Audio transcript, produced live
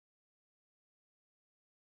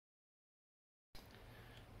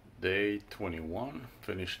Day 21,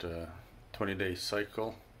 finished a 20-day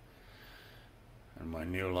cycle and my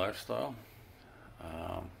new lifestyle.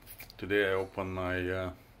 Today I opened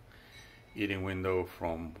my eating window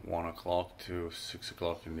from 1 o'clock to 6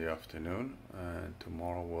 o'clock in the afternoon, and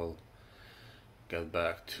tomorrow we'll get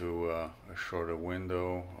back to a shorter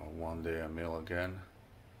window, one day a meal again,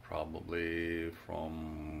 probably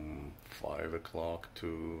from 5 o'clock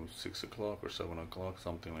to 6 o'clock or 7 o'clock,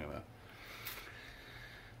 something like that.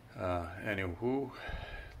 Anywho,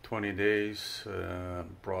 20 days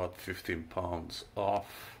brought 15 pounds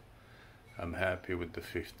off. I'm happy with the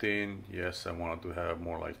 15. Yes, I wanted to have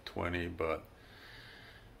more like 20, but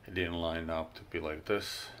it didn't line up to be like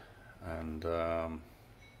this, and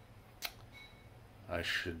I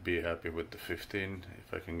should be happy with the 15.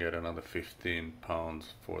 If I can get another 15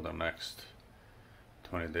 pounds for the next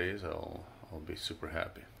 20 days, I'll be super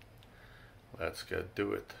happy. Let's get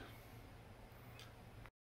to it.